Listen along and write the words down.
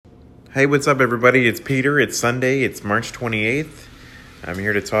Hey, what's up, everybody? It's Peter. It's Sunday. It's March 28th. I'm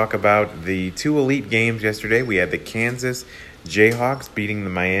here to talk about the two elite games yesterday. We had the Kansas Jayhawks beating the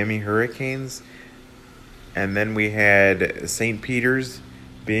Miami Hurricanes. And then we had St. Peter's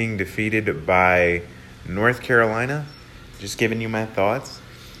being defeated by North Carolina. Just giving you my thoughts.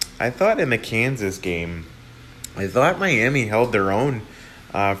 I thought in the Kansas game, I thought Miami held their own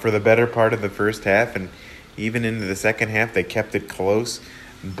for the better part of the first half. And even into the second half, they kept it close.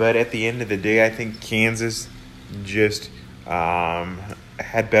 But at the end of the day, I think Kansas just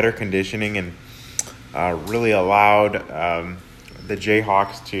had better conditioning and really allowed the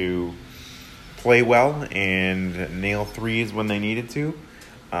Jayhawks to play well and nail threes when they needed to.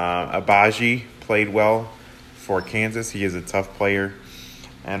 Agbaji played well for Kansas. He is a tough player.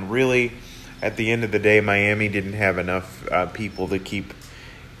 And really, at the end of the day, Miami didn't have enough people to keep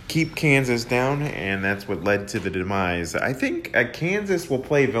Kansas down, and that's what led to the demise. I think Kansas will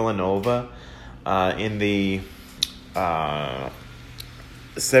play Villanova in the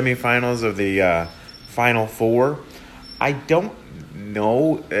semifinals of the Final Four. I don't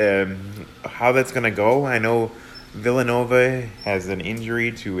know how that's going to go. I know Villanova has an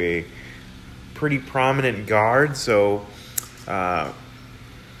injury to a pretty prominent guard, so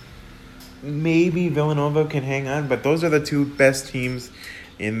maybe Villanova can hang on, but those are the two best teams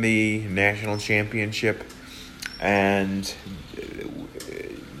in the national championship. And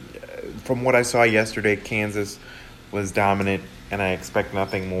from what I saw yesterday, Kansas was dominant, and I expect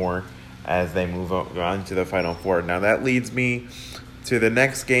nothing more as they move on to the Final Four. Now that leads me to the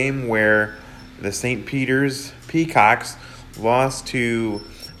next game, where the St. Peter's Peacocks lost to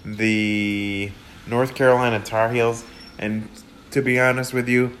the North Carolina Tar Heels. And to be honest with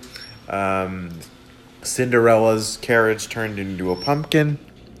you, Cinderella's carriage turned into a pumpkin.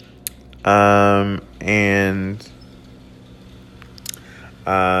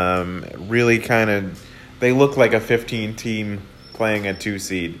 Really kind of, they look like a 15 team playing a 2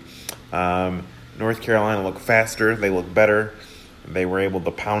 seed. North Carolina looked faster. They looked better. They were able to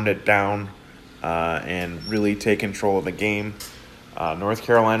pound it down, and really take control of the game. North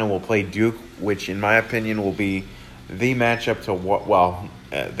Carolina will play Duke, which in my opinion will be the matchup to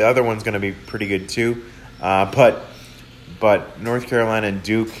the other one's going to be pretty good too. But North Carolina and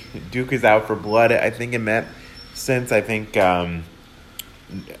Duke is out for blood. I think in that sense, I think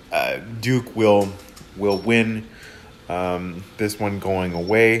Duke will win this one going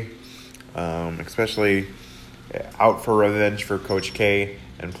away, especially out for revenge for Coach K,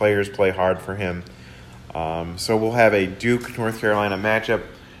 and players play hard for him. So we'll have a Duke-North Carolina matchup,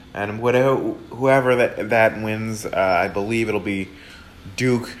 and whoever that wins, I believe it'll be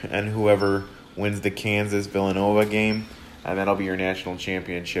Duke, and whoever wins the Kansas-Villanova game, and that'll be your national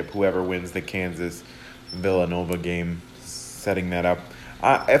championship. Whoever wins the Kansas-Villanova game, setting that up.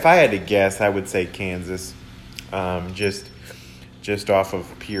 If I had to guess, I would say Kansas, just off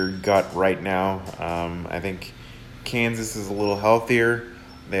of pure gut right now. I think Kansas is a little healthier.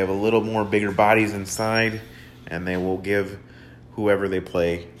 They have a little more bigger bodies inside, and they will give whoever they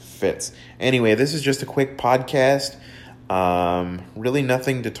play fits. Anyway, this is just a quick podcast. Really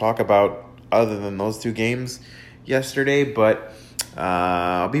nothing to talk about other than those two games yesterday, but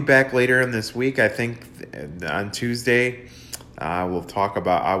I'll be back later in this week. I think on Tuesday I will talk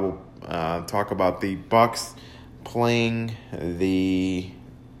about the Bucks playing the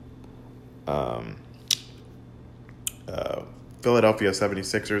Philadelphia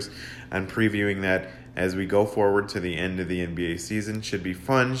 76ers, and previewing that as we go forward to the end of the NBA season. Should be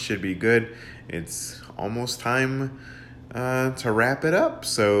fun, should be good. It's almost time to wrap it up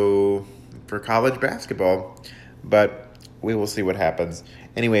for college basketball, but we will see what happens.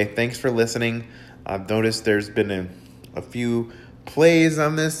 Anyway, thanks for listening. I've noticed there's been a few plays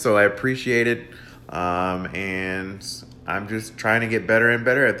on this, so I appreciate it. And I'm just trying to get better and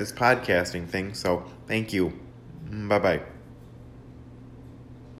better at this podcasting thing, so thank you. Bye-bye.